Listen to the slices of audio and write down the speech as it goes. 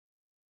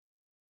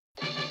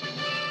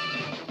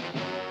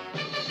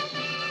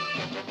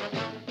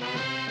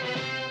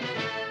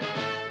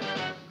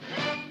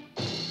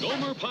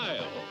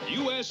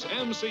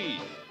U.S.M.C.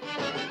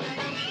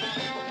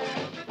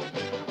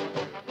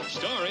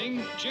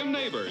 Starring Jim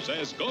Neighbors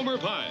as Gomer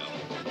Pyle.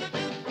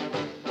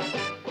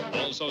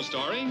 Also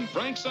starring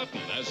Frank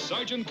Sutton as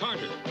Sergeant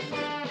Carter.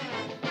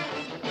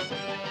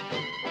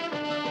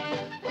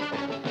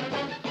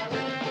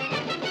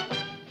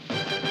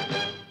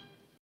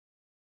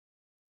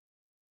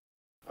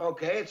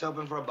 Okay, it's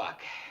open for a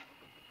buck.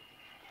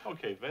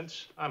 Okay,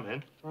 Vince, I'm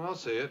in. Well, I'll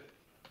see it.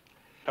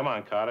 Come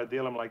on, Carter,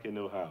 deal him like you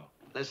knew how.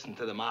 Listen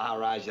to the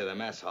Maharaja of the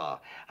mess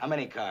hall. How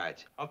many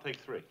cards? I'll take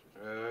 3.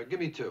 Give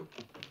me 2.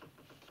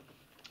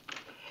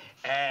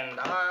 And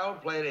I'll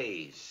play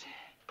these.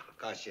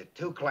 Cost you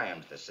 2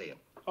 clams to see 'em.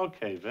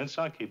 Okay, Vince,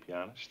 I'll keep you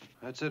honest.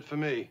 That's it for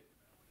me.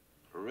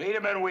 Read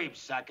 'em and weep,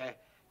 sucker.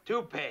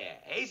 2 pair,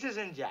 aces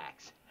and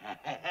jacks.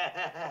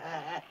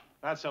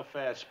 Not so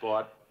fast,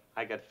 sport.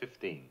 I got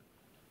 15.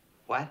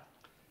 What?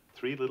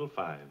 3 little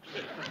 5s.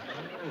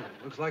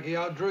 Looks like he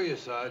outdrew you,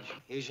 Sarge.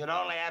 You should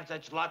only have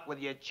such luck with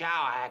your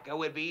chow, Hacker.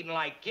 We'd be eating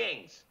like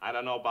kings. I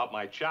don't know about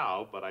my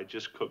chow, but I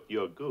just cooked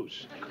your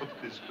goose.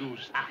 Cooked this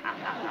goose.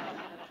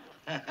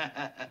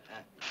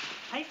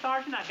 Hey,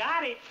 Sergeant, I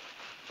got it.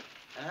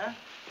 Huh?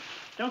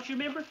 Don't you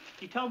remember?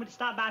 You told me to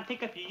stop by and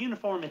pick up your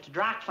uniform at the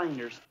dry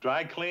cleaners.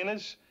 Dry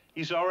cleaners?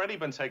 He's already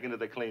been taken to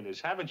the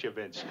cleaners, haven't you,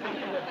 Vince?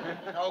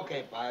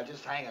 Okay, Pyle,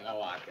 just hang in the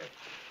locker.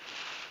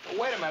 Well,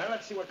 wait a minute,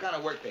 let's see what kind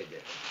of work they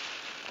did.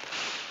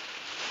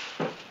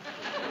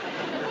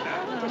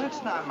 No,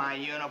 that's not my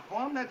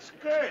uniform. That's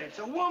skirt. It's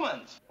a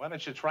woman's. Why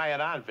don't you try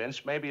it on,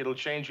 Vince? Maybe it'll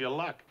change your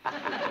luck.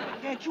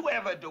 Can't you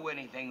ever do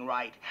anything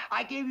right?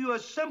 I gave you a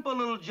simple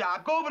little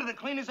job. Go over to the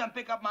cleaners and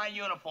pick up my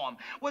uniform.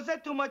 Was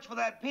that too much for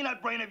that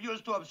peanut brain of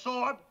yours to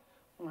absorb?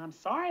 Well, I'm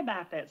sorry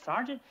about that,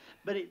 Sergeant,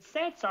 but it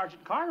said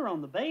Sergeant Carter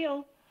on the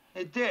bill.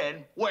 It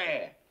did?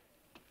 Where?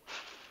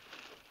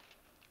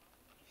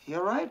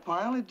 You're right,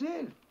 Pyle, it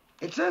did.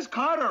 It says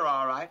Carter,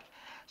 all right.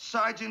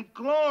 Sergeant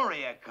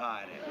Gloria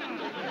Carter.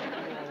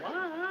 Well,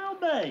 I'll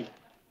be.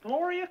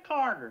 Gloria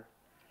Carter.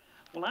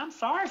 Well, I'm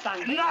sorry,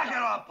 Sergeant. Knock it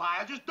off,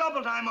 Pyle. Just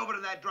double time over to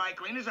that dry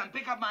cleaners and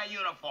pick up my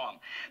uniform.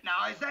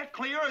 Now, is that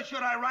clear, or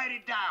should I write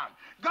it down?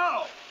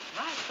 Go!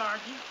 Right,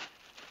 Sergeant.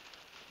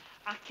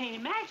 I can't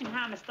imagine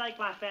how a mistake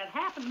like that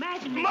happened.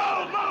 Imagine me...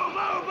 Move, move,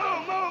 move,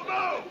 move, move,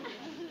 move!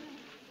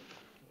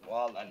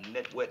 All the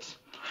nitwits.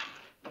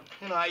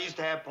 You know, I used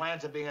to have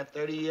plans of being a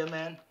 30-year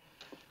man.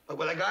 But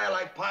with a guy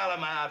like Pyle in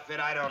my outfit,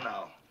 I don't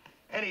know.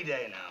 Any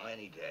day now,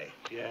 any day.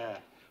 Yeah.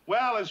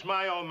 Well, as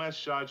my old mess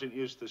sergeant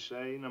used to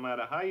say, no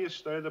matter how you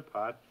stir the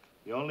pot,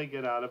 you only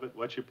get out of it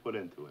what you put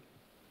into it.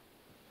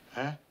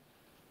 Huh?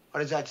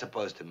 What is that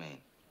supposed to mean?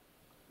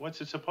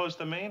 What's it supposed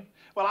to mean?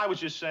 Well, I was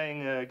just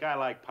saying a guy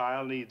like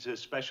Pyle needs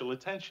special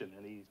attention,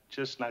 and he's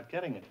just not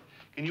getting it.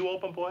 Can you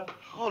open, Boyle?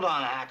 Hold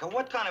on, Hacker.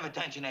 What kind of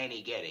attention ain't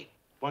he getting?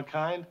 What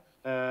kind?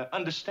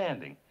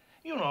 Understanding.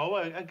 You know,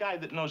 a guy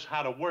that knows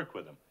how to work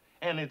with him.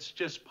 And it's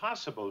just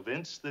possible,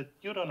 Vince, that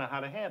you don't know how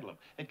to handle him.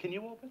 And can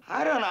you open?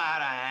 I don't know how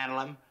to handle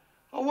him.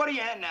 Well, what are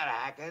you heading at,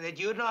 Hacker? That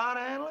you know how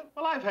to handle him?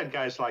 Well, I've had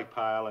guys like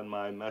Pyle in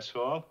my mess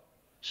hall.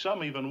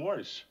 Some even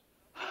worse.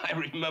 I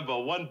remember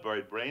one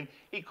bird brain,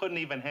 he couldn't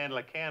even handle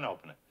a can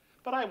opener.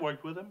 But I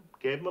worked with him,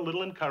 gave him a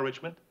little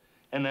encouragement,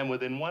 and then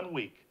within 1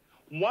 week,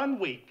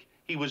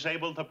 he was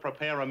able to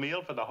prepare a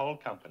meal for the whole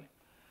company.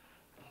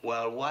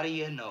 Well, what do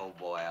you know,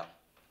 Boyle?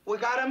 We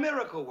got a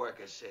miracle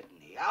worker sitting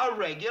here, a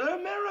regular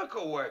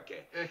miracle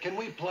worker. Can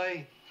we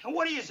play? And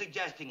what are you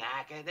suggesting,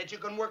 Hacker? That you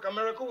can work a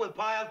miracle with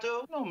Pyle,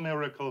 too? No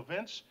miracle,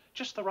 Vince.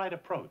 Just the right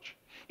approach.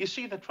 You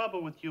see, the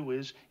trouble with you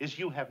is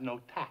you have no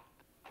tact.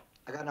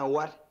 I got no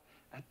what?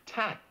 A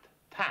tact.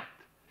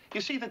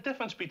 You see, the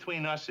difference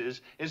between us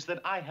is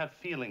that I have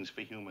feelings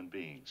for human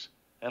beings.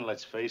 And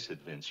let's face it,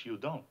 Vince, you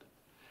don't.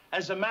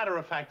 As a matter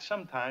of fact,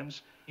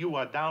 sometimes you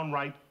are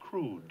downright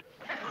crude.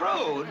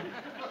 Crude?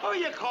 Who are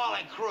you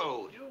calling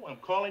crude? You, I'm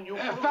calling you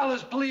crude.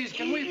 Fellas, please,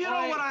 can we play? You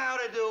know what I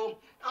ought to do?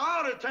 I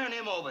ought to turn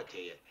him over to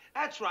you.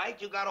 That's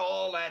right, you got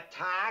all that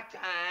tact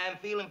and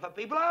feeling for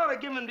people. I ought to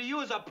give him to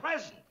you as a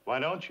present. Why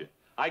don't you?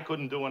 I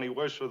couldn't do any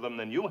worse for them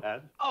than you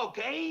had.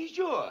 Okay, he's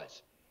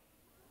yours.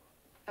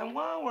 And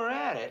while we're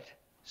at it,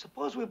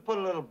 suppose we put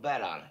a little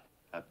bet on it.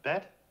 A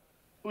bet?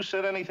 Who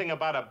said anything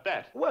about a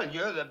bet? Well,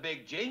 you're the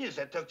big genius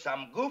that took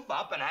some goof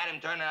up and had him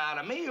turn out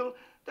a meal.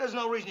 There's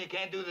no reason you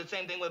can't do the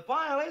same thing with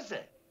Pyle, is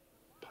there?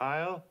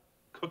 Pyle?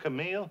 Cook a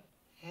meal?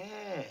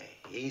 Yeah,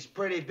 he's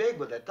pretty big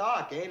with the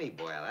talk, ain't he,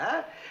 Boyle,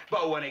 huh?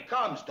 But when it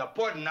comes to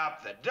putting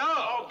up the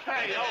dough...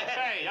 Okay,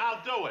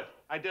 I'll do it.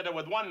 I did it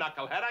with one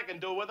knucklehead, I can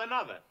do it with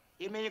another.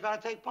 You mean you're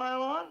gonna take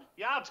Pyle on?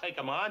 Yeah, I'll take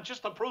him on,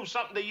 just to prove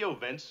something to you,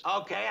 Vince.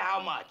 Okay,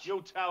 how much?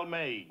 You tell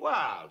me.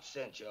 Well,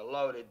 since you're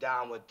loaded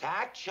down with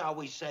tact, shall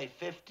we say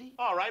 50?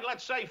 All right,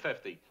 let's say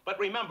 50. But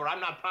remember,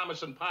 I'm not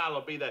promising Pyle will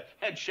be the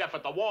head chef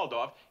at the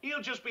Waldorf.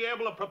 He'll just be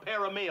able to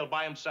prepare a meal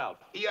by himself.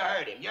 You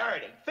heard him.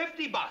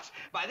 $50.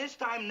 By this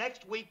time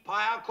next week,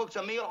 Pyle cooks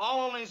a meal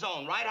all on his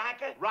own, right,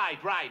 Hacker?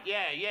 Right,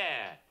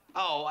 yeah.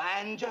 Oh,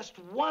 and just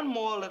one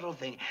more little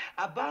thing.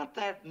 About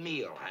that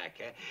meal,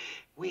 Hacker,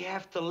 we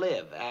have to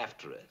live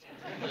after it.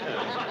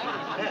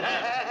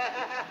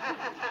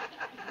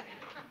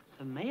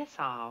 The mess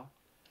hall?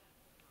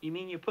 You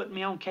mean you're putting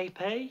me on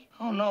KP?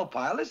 Oh, no,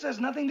 Pyle. This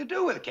has nothing to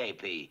do with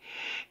KP.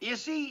 You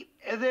see,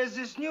 there's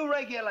this new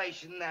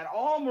regulation that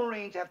all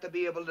Marines have to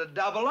be able to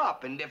double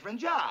up in different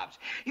jobs,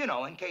 you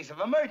know, in case of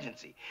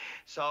emergency.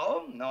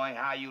 So, knowing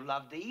how you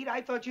love to eat,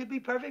 I thought you'd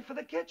be perfect for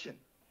the kitchen.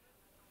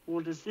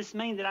 Well, does this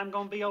mean that I'm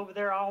going to be over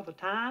there all the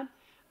time?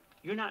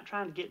 You're not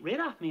trying to get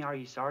rid of me, are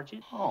you,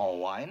 Sergeant?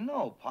 Oh, I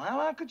know, Pyle.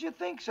 How could you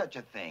think such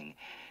a thing?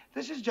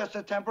 This is just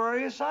a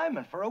temporary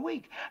assignment for a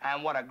week.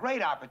 And what a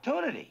great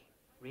opportunity.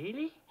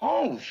 Really?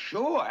 Oh,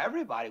 sure.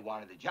 Everybody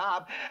wanted the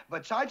job.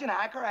 But Sergeant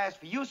Hacker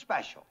asked for you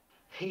special.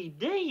 He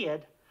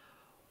did?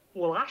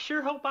 Well, I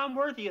sure hope I'm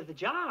worthy of the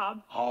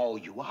job. Oh,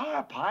 you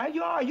are, Pyle.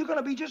 You are. You're going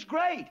to be just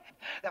great.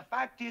 The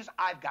fact is,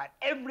 I've got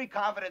every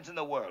confidence in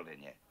the world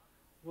in you.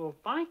 Well,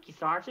 thank you,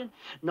 Sergeant.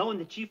 Knowing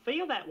that you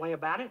feel that way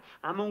about it,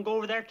 I'm going to go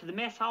over there to the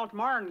mess hall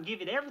tomorrow and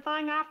give it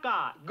everything I've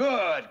got.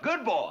 Good.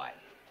 Good boy.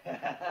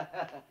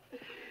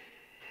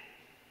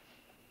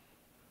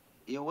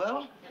 You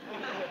will?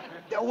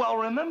 Yeah, well,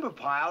 remember,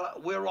 Pyle,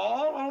 we're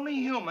all only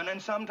human,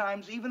 and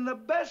sometimes even the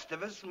best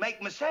of us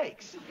make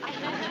mistakes. Don't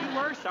you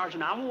worry,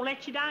 Sergeant. I won't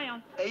let you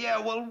down. Yeah,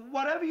 well,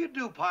 whatever you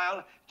do,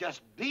 Pyle,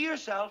 just be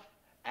yourself,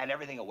 and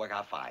everything will work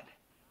out fine.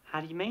 How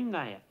do you mean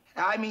that?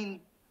 I mean,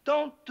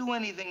 don't do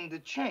anything to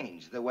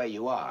change the way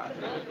you are.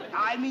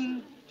 I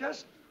mean,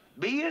 just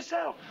be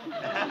yourself.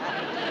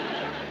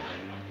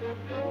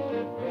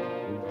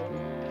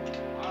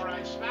 All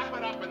right, snap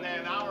it up in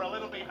there now. We're a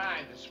little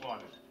behind this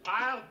morning.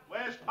 Pyle?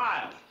 Where's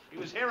Pyle? He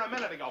was here a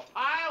minute ago.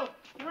 Pyle?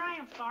 Here I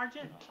am,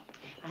 Sergeant.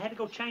 I had to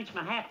go change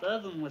my hat. The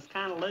other one was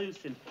kind of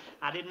loose, and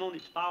I didn't want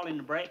it to fall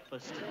into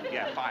breakfast.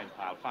 Yeah, fine,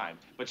 Pyle, fine.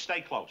 But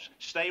stay close.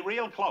 Stay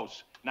real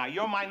close. Now,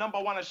 you're my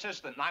 #1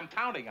 assistant, and I'm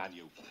counting on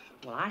you.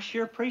 Well, I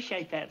sure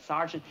appreciate that,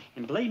 Sergeant.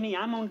 And believe me,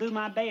 I'm going to do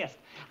my best.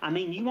 I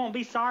mean, you won't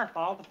be sorry for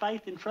all the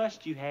faith and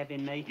trust you have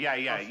in me.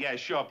 Yeah,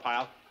 sure,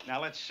 Pyle. Now,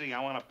 let's see.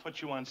 I want to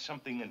put you on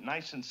something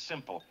nice and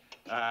simple.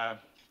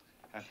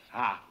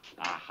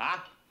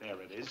 There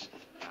it is.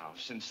 Now,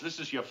 since this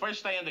is your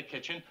first day in the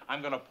kitchen,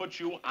 I'm going to put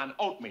you on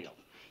oatmeal.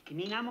 You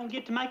mean I'm going to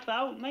get to make the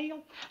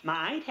oatmeal?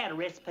 I ain't had a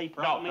recipe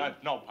for oatmeal.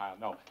 No, Pyle,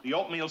 no. The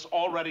oatmeal's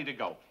all ready to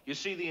go. You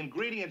see, the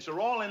ingredients are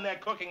all in there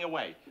cooking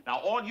away. Now,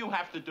 all you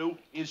have to do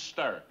is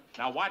stir.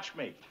 Now, watch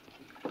me.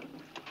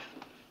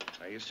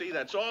 Now, you see,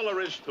 that's all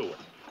there is to it.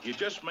 You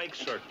just make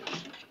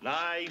circles.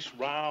 Nice,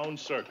 round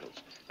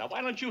circles. Now,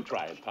 why don't you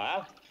try it,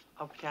 Pyle?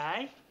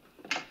 Okay.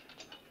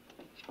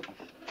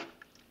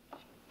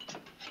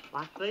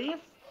 Like this?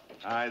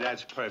 Aye,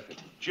 that's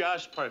perfect.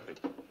 Just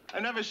perfect.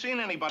 I've never seen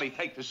anybody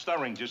take the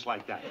stirring just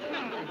like that.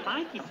 Well,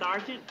 thank you,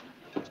 Sergeant.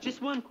 It's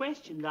just one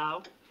question,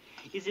 though.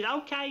 Is it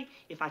okay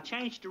if I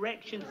change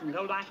directions and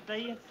go like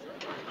this?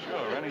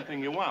 Sure,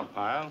 anything you want,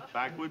 Pyle.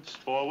 Backwards,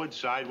 forwards,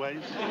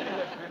 sideways.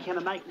 Can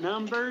I make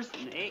numbers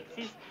and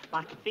X's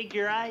like a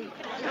figure 8?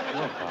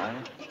 Sure, Pyle.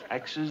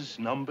 X's,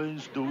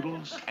 numbers,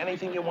 doodles,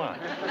 anything you want.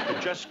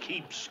 But just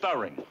keep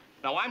stirring.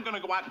 Now, I'm going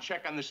to go out and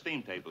check on the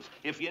steam tables.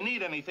 If you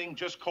need anything,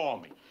 just call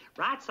me.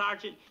 Right,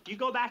 Sergeant. You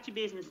go about your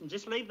business and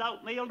just leave the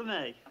oatmeal to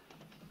me.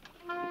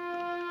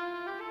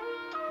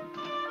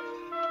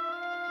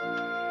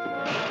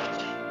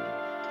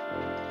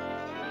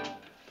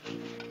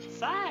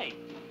 Say,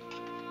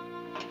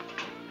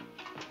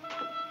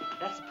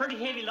 that's a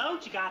pretty heavy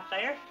load you got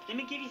there. Let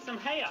me give you some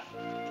help.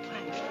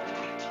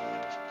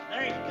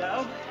 There you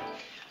go.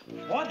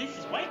 Boy, this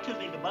is way too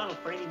big a bundle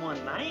for any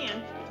one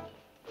man.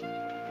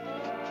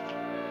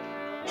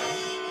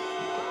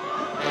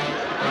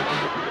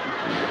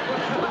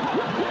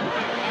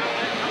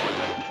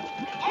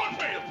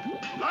 Oatmeal!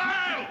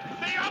 Pyle!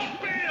 The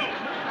oatmeal!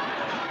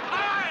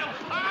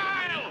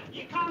 Pyle!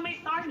 You call me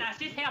Sergeant, I was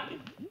just helping.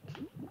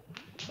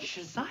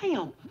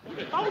 Shazam!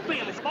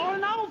 Oatmeal is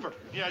boiling over.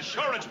 Yeah,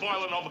 sure it's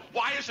boiling over.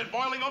 Why is it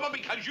boiling over?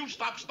 Because you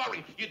stopped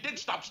stirring. You did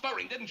stop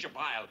stirring, didn't you,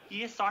 Pyle?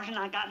 Yes, Sergeant,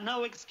 I got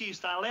no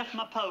excuse. I left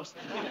my post.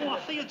 Oh, I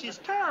feel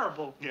just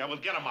terrible. Yeah, well,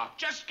 get him up.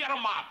 Just get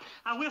him up.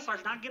 I will,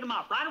 Sergeant. I'll get him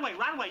up. Right away,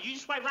 right away. You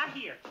just wait right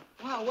here.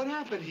 Wow, what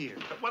happened here?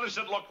 What does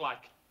it look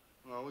like?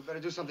 Well, we better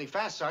do something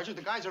fast, Sergeant.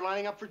 The guys are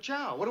lining up for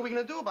chow. What are we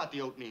going to do about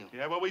the oatmeal?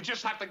 Yeah, well, we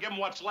just have to give them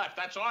what's left.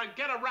 That's all.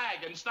 Get a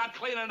rag and start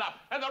cleaning it up.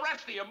 And the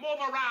rest of you, move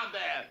around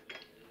there.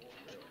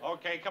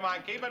 Okay, come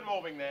on. Keep it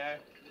moving there.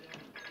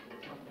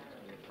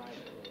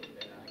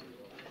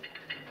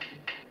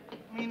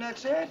 I mean,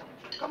 that's it?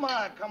 Come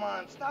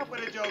on. Stop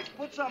with the jokes.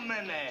 Put something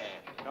in there.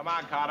 Come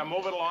on, Carter.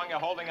 Move it along. You're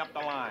holding up the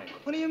line.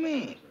 What do you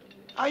mean?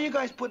 How you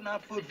guys putting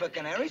out food for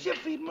canaries? You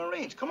feed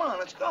Marines. Come on,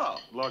 let's go.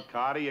 Look,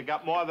 Carter, you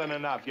got more than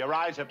enough. Your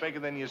eyes are bigger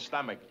than your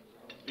stomach.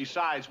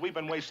 Besides, we've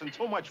been wasting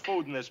too much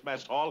food in this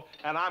mess hall,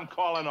 and I'm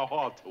calling a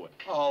halt to it.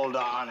 Hold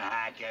on,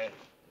 Hacker.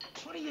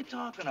 What are you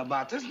talking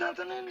about? There's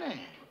nothing in there.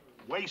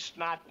 Waste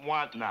not,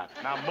 want not.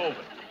 Now move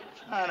it.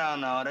 I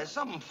don't know. There's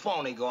something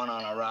phony going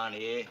on around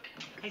here.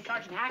 Hey,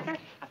 Sergeant Hacker,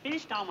 I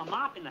finished all my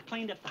mopping. I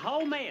cleaned up the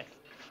whole mess.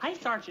 Hey,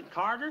 Sergeant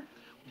Carter.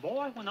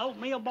 Boy, when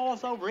oatmeal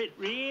boils over, it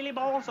really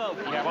boils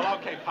over. Yeah, well,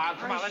 okay, Pyle,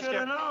 come on, I let's should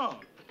get... have known.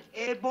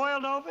 It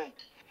boiled over?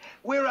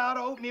 We're out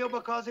of oatmeal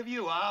because of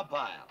you, huh,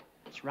 Pyle?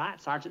 That's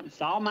right, Sergeant.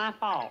 It's all my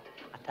fault.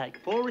 I take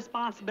full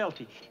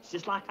responsibility. It's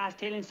just like I was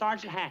telling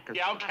Sergeant Hacker.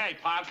 Yeah, okay,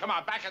 Pyle, come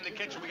on, back in the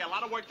kitchen. We got a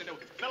lot of work to do.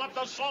 Fill up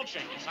those salt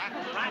shakers, huh?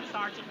 Right,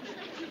 Sergeant.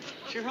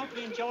 Sure hope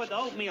you enjoy the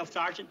oatmeal,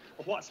 Sergeant,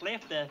 or what's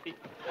left of it.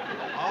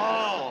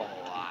 Oh,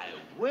 I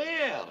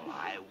will.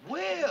 I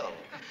will.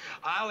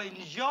 I'll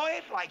enjoy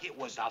it like it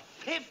was a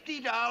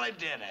 $50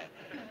 dinner.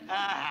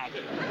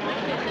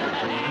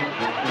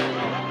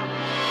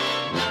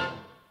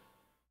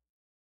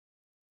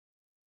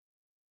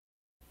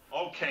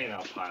 Okay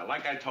now, Pyle,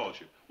 like I told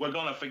you, we're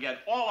gonna forget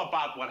all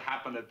about what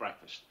happened at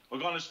breakfast. We're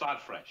gonna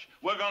start fresh.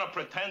 We're gonna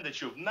pretend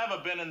that you've never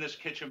been in this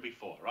kitchen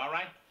before, all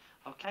right?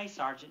 Okay,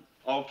 Sergeant.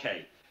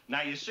 Okay.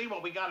 Now, you see,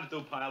 what we gotta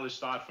do, Pyle, is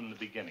start from the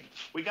beginning.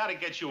 We gotta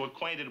get you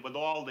acquainted with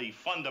all the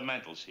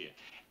fundamentals here.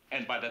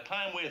 And by the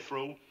time we're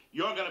through,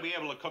 you're gonna be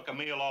able to cook a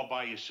meal all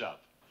by yourself.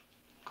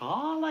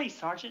 Golly,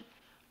 Sergeant.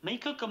 Me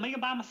cook a meal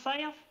by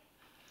myself?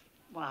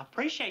 Well, I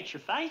appreciate your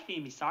faith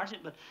in me,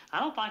 Sergeant, but I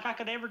don't think I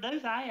could ever do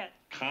that.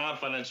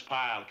 Confidence,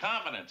 Pyle,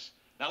 confidence.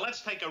 Now,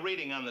 let's take a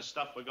reading on the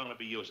stuff we're gonna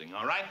be using,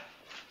 all right?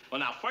 Well,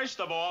 now,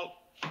 first of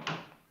all,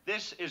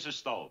 this is a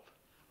stove.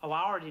 Oh,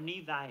 I already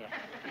knew that.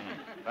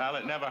 Well,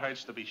 it never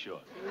hurts to be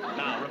sure.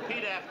 Now,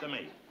 repeat after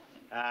me.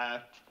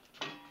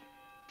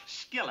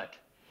 Skillet.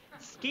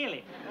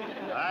 Skillet.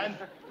 Good.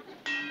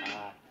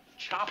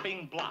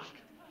 Chopping block.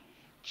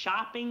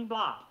 Chopping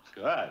block.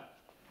 Good.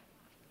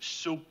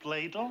 Soup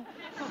ladle.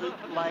 Soup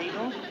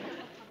ladle.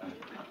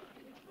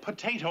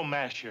 Potato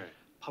masher.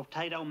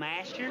 Potato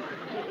masher.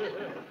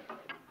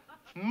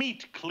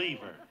 Meat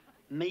cleaver.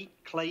 Meat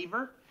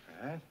cleaver.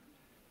 Good.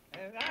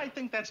 I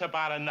think that's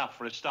about enough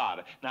for a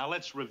start. Now,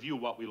 let's review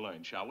what we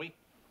learned, shall we?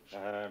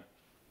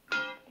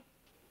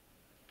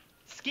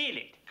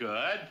 Skillet.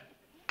 Good.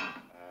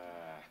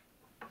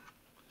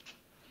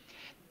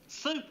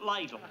 Soup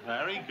ladle.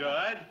 Very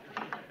good.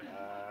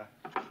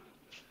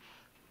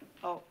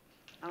 Oh,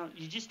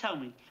 you just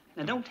told me.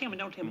 Now, don't tell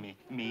me.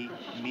 Me.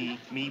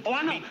 Oh,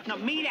 I know. No,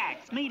 meat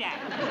axe, meat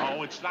axe.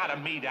 Oh, it's not a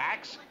meat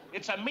axe.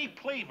 It's a meat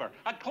cleaver.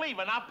 A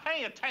cleaver. Now,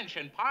 pay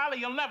attention, Pyle.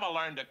 You'll never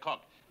learn to cook.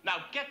 Now,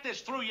 get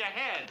this through your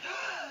head.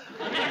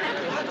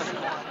 What's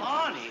going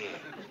on here?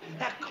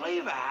 That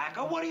cleaver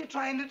hacker, what are you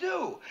trying to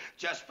do?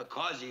 Just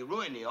because he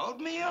ruined the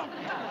oatmeal?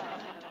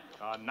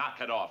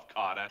 Knock it off,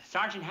 Carter.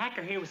 Sergeant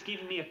Hacker here was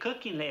giving me a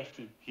cooking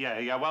lesson.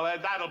 Yeah, well,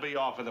 that'll be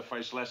all for the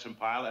first lesson,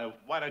 Pyle.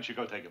 Why don't you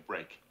go take a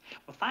break?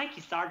 Well, thank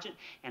you, Sergeant,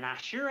 and I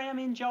sure am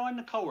enjoying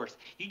the course.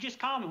 You just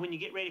call me when you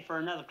get ready for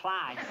another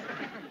class.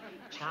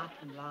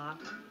 Chopping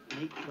block,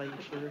 meat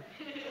cleaver.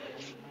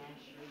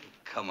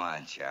 Come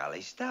on,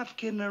 Charlie, stop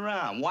kidding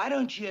around. Why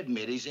don't you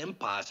admit he's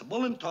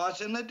impossible and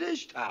toss in the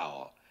dish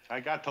towel? I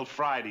got till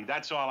Friday.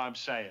 That's all I'm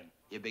saying.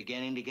 You're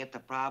beginning to get the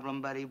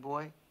problem, buddy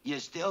boy? You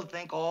still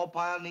think all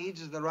Pyle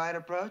needs is the right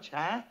approach,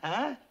 huh?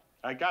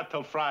 I got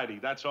till Friday.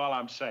 That's all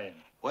I'm saying.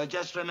 Well,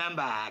 just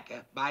remember,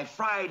 Hacker, by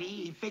Friday,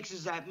 he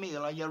fixes that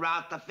meal or you're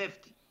out to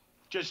 50.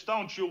 Just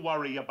don't you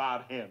worry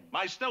about him.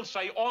 I still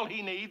say all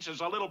he needs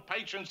is a little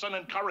patience and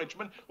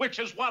encouragement, which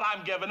is what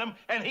I'm giving him,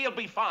 and he'll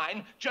be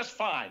fine, just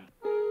fine.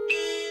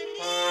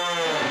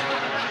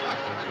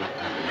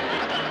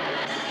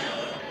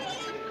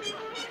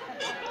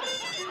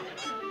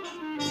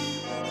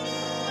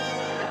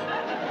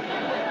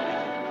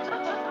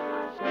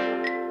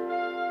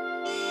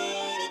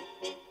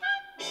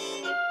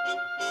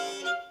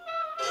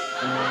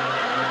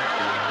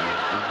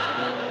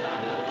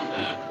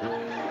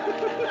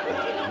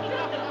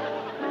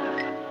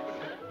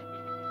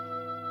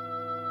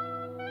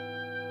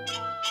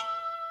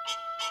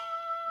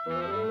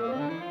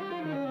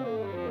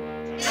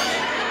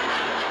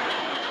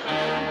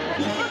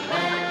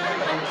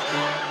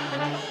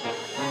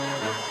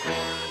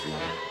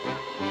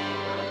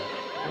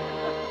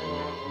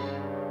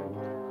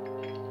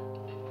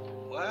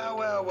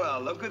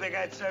 Well, look who they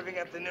got serving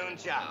up the noon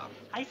chow.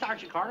 Hey,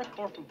 Sergeant Carter,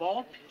 Corporal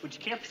Ball, would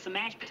you care for some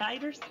mashed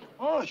potatoes?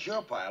 Oh,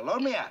 sure, Pyle.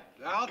 Load me up.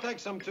 I'll take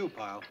some too,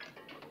 Pyle.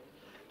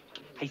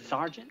 Hey,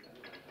 Sergeant,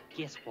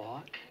 guess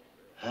what?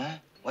 Huh?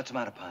 What's the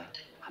matter, Pyle?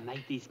 I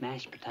made these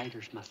mashed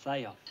potatoes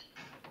myself.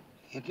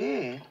 You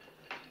did?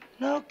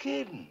 No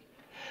kidding.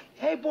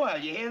 Hey, Boyle,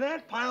 you hear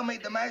that? Pyle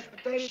made the mashed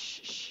potatoes.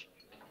 Shh.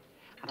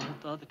 I don't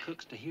want the other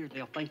cooks to hear.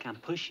 They'll think I'm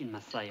pushing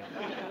myself.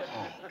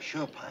 Oh,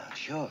 sure, Pyle,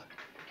 sure.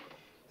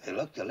 They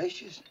look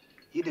delicious.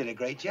 You did a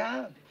great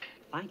job.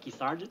 Thank you,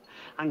 Sergeant.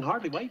 I can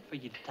hardly wait for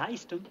you to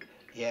taste them.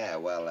 Yeah,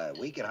 well,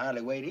 we can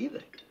hardly wait either.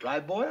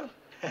 Right, Boyle?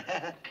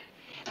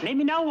 Let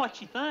me know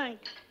what you think.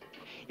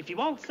 If you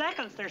want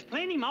seconds, there's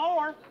plenty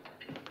more.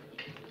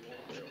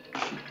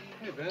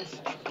 Hey,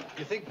 Vince,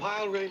 you think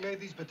Pyle really made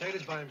these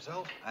potatoes by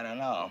himself? I don't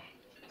know,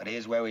 but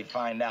here's where we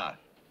find out.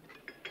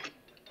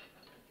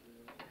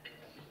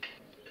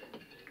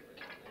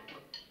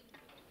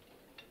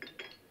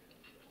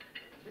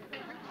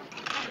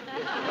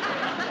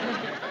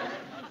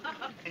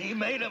 He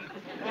made them.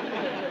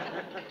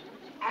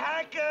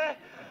 Hacker!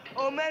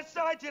 Oh, Mess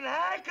Sergeant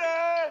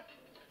Hacker!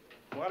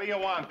 What do you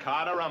want,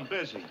 Carter? I'm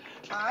busy.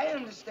 I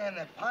understand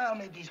that Pyle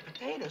made these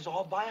potatoes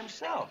all by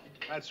himself.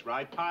 That's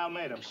right. Pyle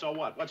made them. So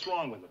what? What's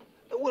wrong with them?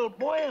 Well,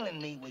 Boyle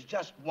and me was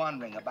just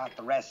wondering about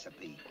the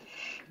recipe.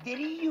 Did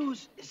he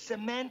use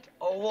cement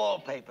or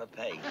wallpaper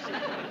paste?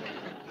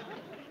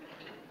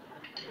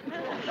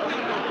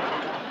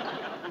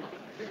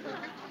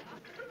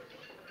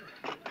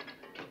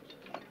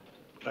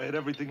 I had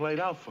everything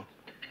laid out for him.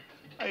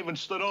 I even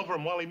stood over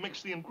him while he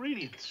mixed the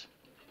ingredients.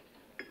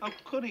 How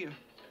could he have?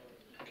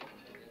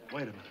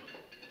 Wait a minute.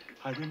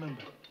 I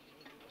remember.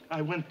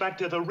 I went back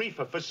to the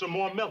reefer for some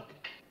more milk.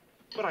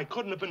 But I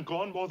couldn't have been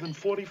gone more than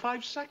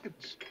 45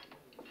 seconds.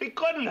 He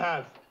couldn't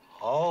have.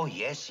 Oh,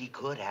 yes, he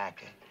could,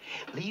 Hacker.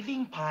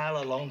 Leaving Pyle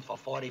alone for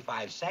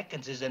 45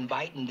 seconds is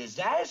inviting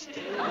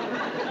disaster.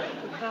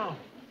 No,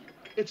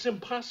 it's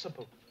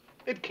impossible.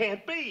 It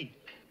can't be.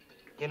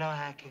 You know,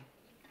 Hacker,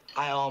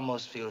 I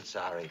almost feel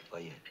sorry for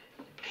you.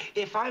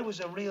 If I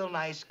was a real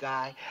nice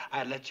guy,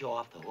 I'd let you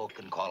off the hook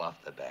and call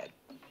off the bet.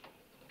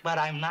 But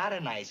I'm not a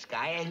nice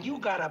guy, and you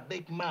got a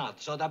big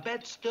mouth, so the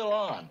bet's still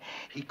on.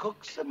 He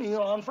cooks the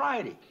meal on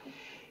Friday,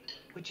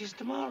 which is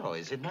tomorrow,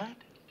 is it not?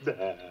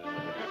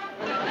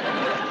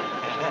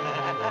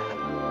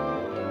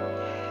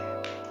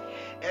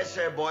 Yes,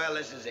 sir, Boyle,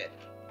 this is it.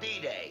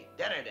 D-Day,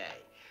 dinner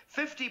day.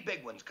 50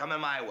 big ones coming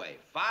my way.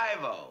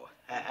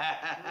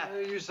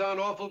 5-0. You sound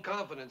awful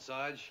confident,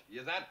 Sarge.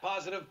 You that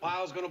positive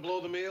Pyle's gonna blow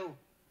the meal?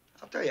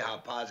 I'll tell you how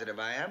positive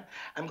I am.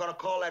 I'm gonna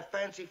call that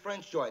fancy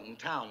French joint in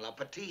town, La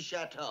Petite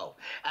Chateau,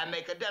 and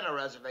make a dinner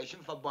reservation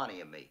for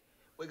Bunny and me.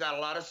 We got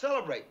a lot of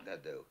celebrating to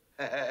do.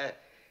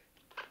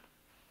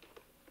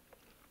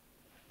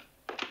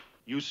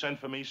 You sent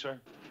for me, sir?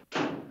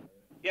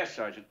 Yes,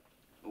 Sergeant.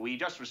 We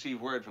just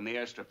received word from the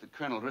airstrip that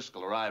Colonel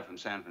Driscoll arrived from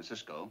San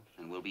Francisco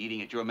and will be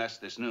eating at your mess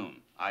this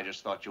noon. I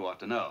just thought you ought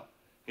to know.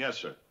 Yes,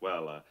 sir.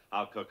 Well,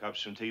 I'll cook up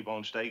some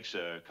T-bone steaks,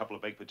 a couple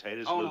of baked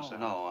potatoes.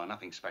 No,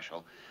 nothing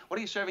special. What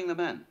are you serving the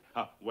men?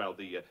 Well,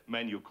 the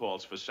menu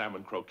calls for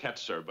salmon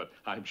croquettes, sir, but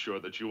I'm sure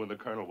that you and the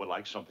Colonel would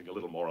like something a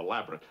little more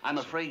elaborate. I'm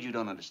afraid you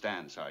don't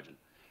understand, Sergeant.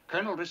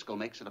 Colonel Driscoll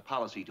makes it a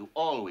policy to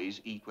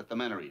always eat what the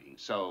men are eating,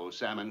 so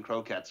salmon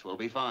croquettes will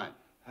be fine.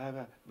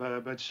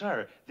 But,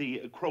 sir,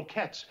 the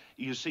croquettes,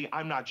 you see,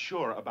 I'm not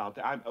sure about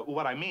that.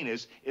 What I mean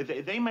is,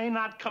 they may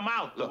not come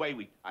out the way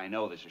we... I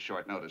know this is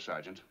short notice,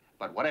 Sergeant,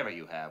 but whatever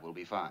you have will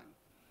be fine.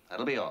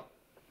 That'll be all.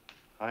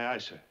 Aye,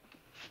 sir.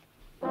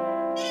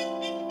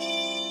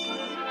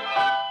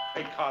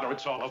 Hey, Carter,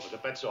 it's all over. The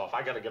bet's off.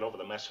 I gotta get over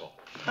the mess hall.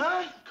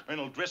 Huh?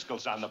 Colonel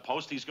Driscoll's on the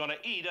post. He's gonna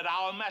eat at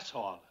our mess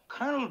hall.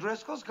 Colonel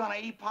Driscoll's gonna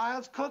eat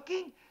Pyle's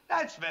cooking?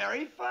 That's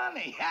very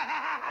funny.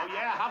 Oh,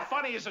 yeah? How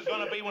funny is it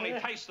gonna be when he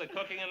tastes the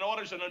cooking and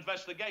orders an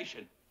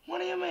investigation? What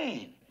do you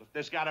mean? Look,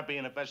 there's gotta be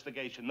an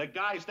investigation. The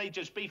guys, they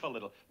just beef a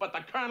little. But the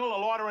Colonel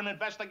will order an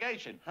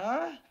investigation.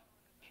 Huh?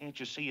 Can't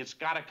you see it's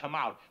gotta come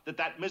out that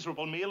that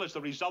miserable meal is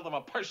the result of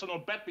a personal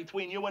bet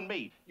between you and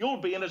me? You'll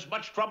be in as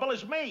much trouble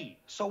as me.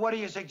 So what do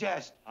you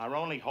suggest? Our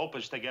only hope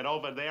is to get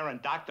over there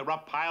and doctor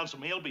up Pyle's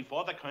meal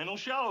before the Colonel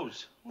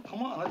shows. Well,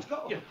 come on, let's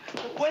go. Yeah.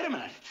 Wait a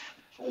minute.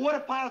 What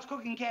if Pyle's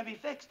cooking can't be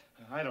fixed?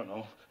 I don't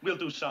know. We'll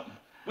do something.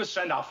 We'll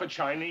send out for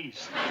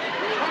Chinese.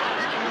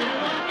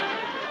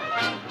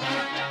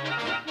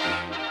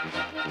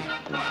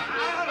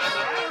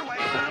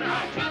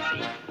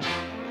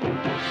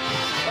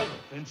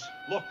 Vince,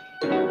 look.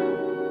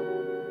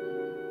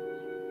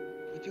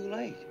 We're too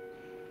late.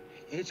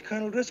 It's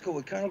Colonel Driscoll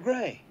with Colonel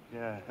Gray.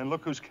 Yeah, and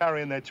look who's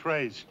carrying their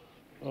trays.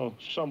 Oh,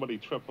 somebody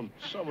trip him.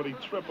 Somebody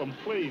trip him,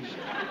 please.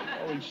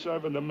 Oh, he's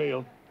serving the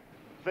meal.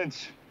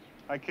 Vince,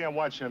 I can't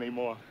watch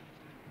anymore.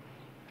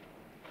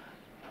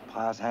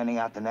 Pyle's handing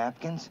out the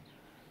napkins.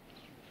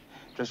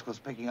 Driscoll's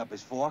picking up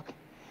his fork.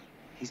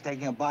 He's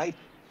taking a bite.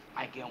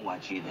 I can't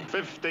watch either.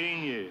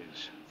 15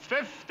 years.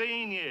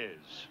 15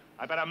 years.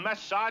 I've been a mess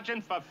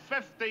sergeant for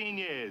 15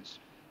 years.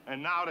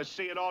 And now to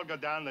see it all go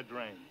down the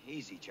drain.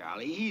 Easy,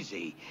 Charlie,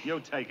 easy. You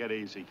take it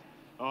easy.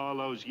 All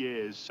those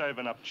years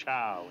serving up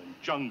chow in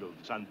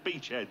jungles, on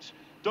beachheads,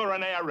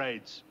 during air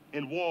raids,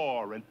 in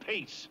war and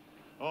peace.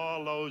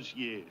 All those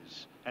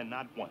years. And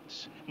not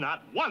once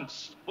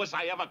was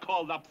I ever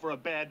called up for a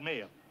bad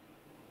meal.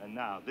 And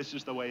now, this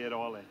is the way it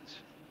all ends.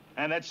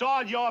 And it's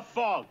all your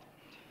fault.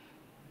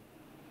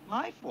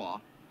 My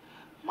fault?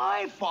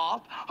 My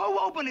fault? Who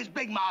opened his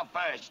big mouth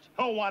first?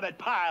 Who wanted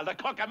Pyle to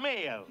cook a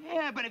meal?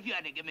 Yeah, but if you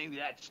had to give me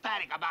that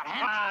static about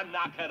him... Ah,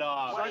 knock it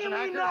off. What do you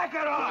mean, knock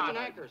it off? Sergeant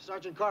Hacker,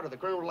 Sergeant Carter, the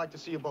Colonel would like to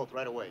see you both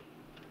right away.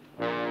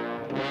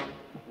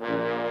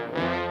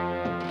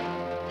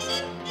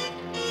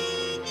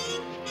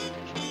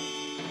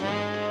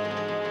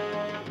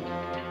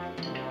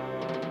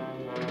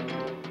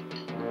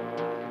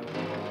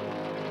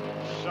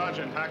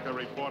 Sergeant Hacker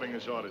reporting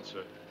his orders,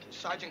 sir.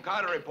 Sergeant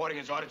Carter reporting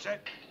his orders, sir.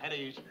 At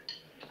ease.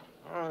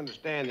 I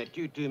understand that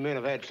you two men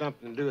have had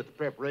something to do with the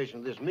preparation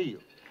of this meal.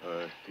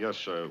 Yes,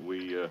 sir.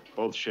 We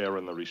both share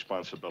in the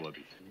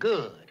responsibility.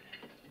 Good.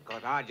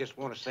 Because I just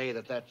want to say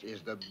that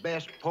is the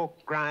best pork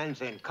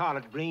rinds and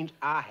collard greens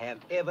I have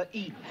ever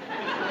eaten.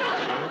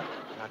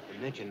 Not to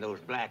mention those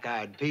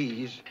black-eyed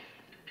peas,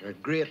 the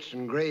grits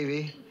and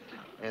gravy,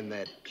 and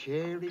that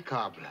cherry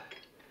cobbler.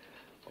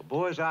 Well,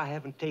 boys, I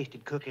haven't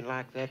tasted cooking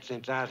like that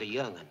since I was a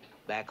young'un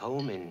back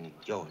home in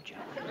Georgia.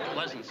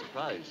 Pleasant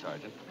surprise,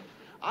 Sergeant.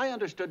 I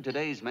understood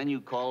today's menu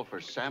called for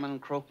salmon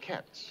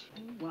croquettes.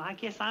 Well, I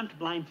guess I'm to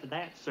blame for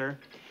that, sir.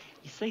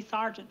 You see,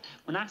 Sergeant,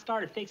 when I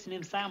started fixing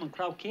them salmon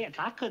croquettes,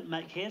 I couldn't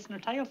make heads nor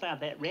tails out of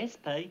that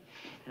recipe.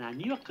 And I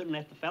knew I couldn't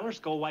let the fellers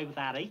go away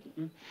without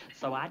eating.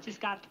 So I just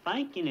got to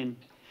thinking, and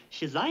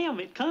shazam,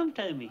 it come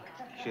to me.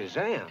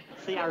 Shazam?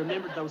 See, I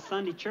remembered those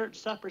Sunday church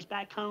suppers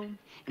back home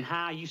and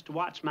how I used to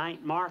watch my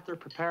Aunt Martha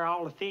prepare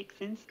all the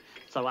fixings.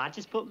 So I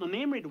just put my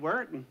memory to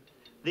work, and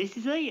this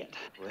is it.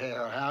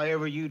 Well,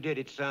 however you did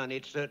it, son,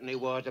 it certainly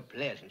was a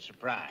pleasant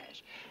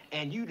surprise.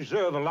 And you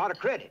deserve a lot of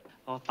credit.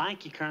 Well,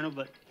 thank you, Colonel,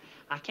 but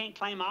I can't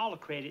claim all the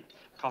credit,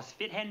 because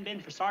if it hadn't been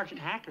for Sergeant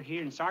Hacker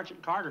here and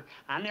Sergeant Carter,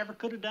 I never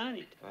could have done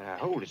it.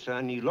 Hold it,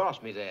 son. You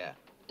lost me there.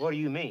 What do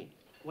you mean?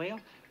 Well,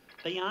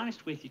 to be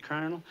honest with you,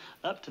 Colonel,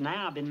 up to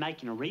now I've been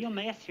making a real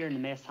mess here in the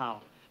mess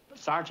hall. But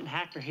Sergeant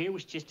Hacker here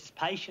was just as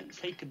patient as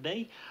he could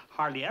be,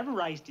 hardly ever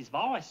raised his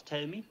voice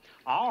to me.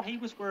 All he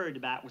was worried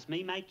about was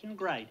me making a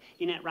grade.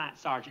 Isn't that right,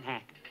 Sergeant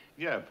Hacker?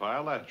 Yeah,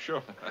 Pyle,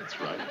 sure, that's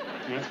right.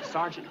 And as for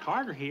Sergeant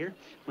Carter here,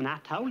 when I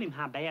told him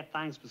how bad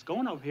things was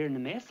going over here in the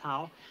mess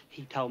hall,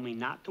 he told me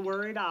not to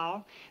worry at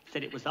all,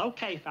 said it was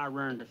okay if I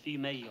ruined a few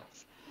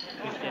meals.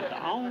 He said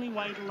the only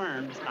way to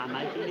learn was by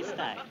making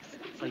mistakes.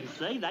 So you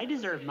see, they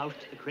deserve most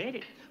of the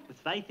credit. With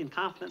faith and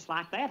confidence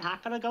like that, how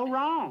could I go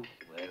wrong?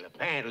 Well,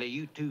 apparently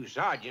you two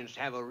sergeants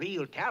have a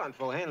real talent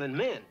for handling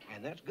men,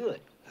 and that's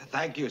good.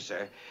 Thank you,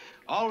 sir.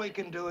 All we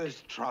can do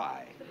is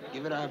try.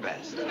 Give it our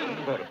best.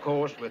 But, of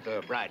course, with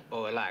a bright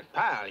boy like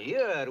Pyle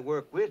here to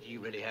work with, you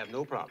really have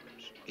no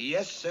problems.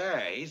 Yes,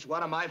 sir. He's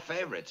one of my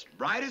favorites.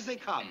 Bright as they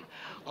come.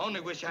 Only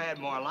wish I had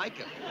more like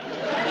him.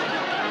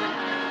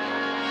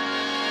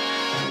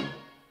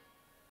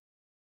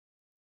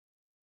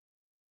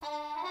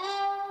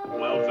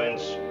 Well,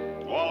 Vince,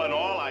 all in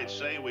all, I'd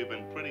say we've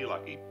been pretty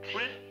lucky.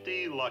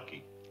 Pretty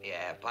lucky.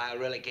 Yeah, Pyle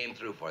really came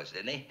through for us,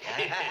 didn't he?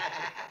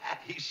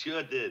 He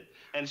sure did.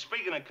 And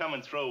speaking of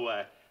coming through,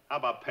 how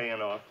about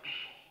paying off?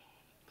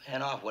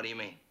 Paying off? What do you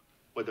mean?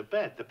 Well, the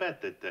bet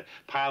that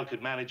Pyle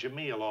could manage a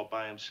meal all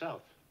by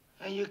himself.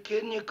 Are you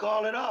kidding? You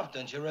called it off,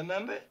 don't you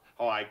remember?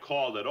 Oh, I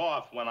called it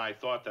off when I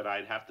thought that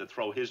I'd have to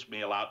throw his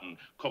meal out and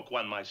cook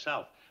one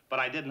myself. But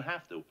I didn't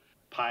have to.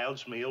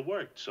 Pyle's meal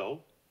worked,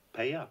 so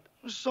pay up.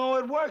 So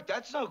it worked.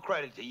 That's no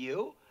credit to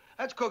you.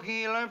 That's cooking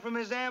he learned from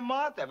his Aunt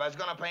Martha. If I was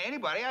going to pay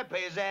anybody, I'd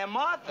pay his Aunt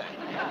Martha.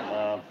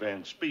 Oh,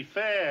 Vince, be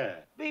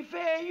fair. Be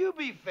fair, you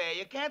be fair.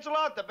 You cancel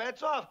out, the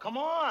bet's off. Come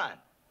on.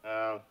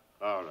 Well,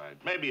 all right.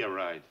 Maybe you're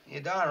right.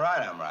 You're darn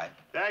right I'm right.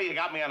 There, you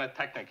got me on a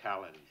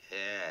technicality.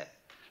 Yeah.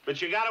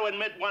 But you got to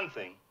admit one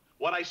thing,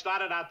 what I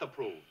started out to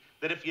prove,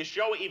 that if you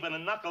show even a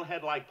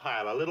knucklehead like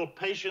Pyle a little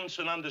patience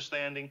and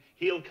understanding,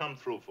 he'll come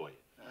through for you.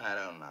 I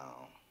don't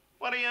know.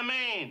 What do you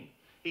mean?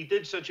 He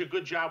did such a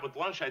good job with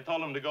lunch, I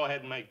told him to go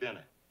ahead and make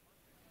dinner.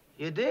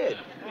 You did?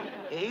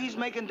 He's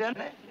making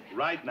dinner?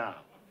 Right now.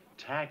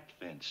 Tact,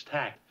 Vince,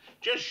 tact.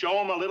 Just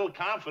show him a little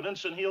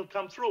confidence and he'll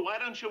come through. Why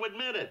don't you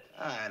admit it?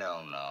 I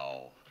don't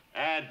know.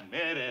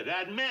 Admit it,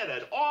 admit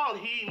it. All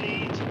he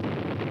needs...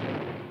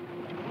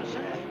 What's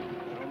that?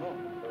 I don't know.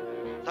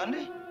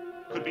 Thunder?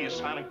 Could be a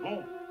sonic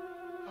boom.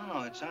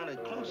 Oh, it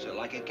sounded closer,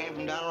 like it came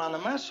from down around the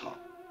mess hall.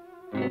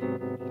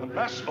 The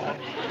mess hall?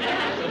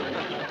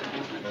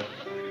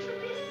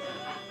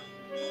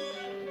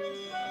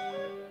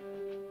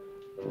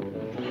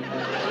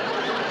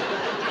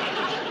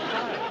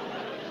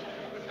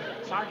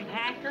 Sergeant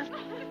Hacker,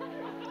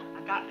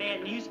 I got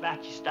bad news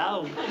about your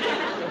stove.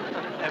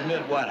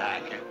 Admit what,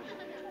 Hacker?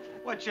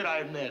 What should I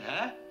admit,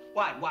 huh?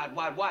 What?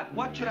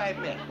 What should I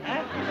admit,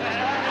 huh?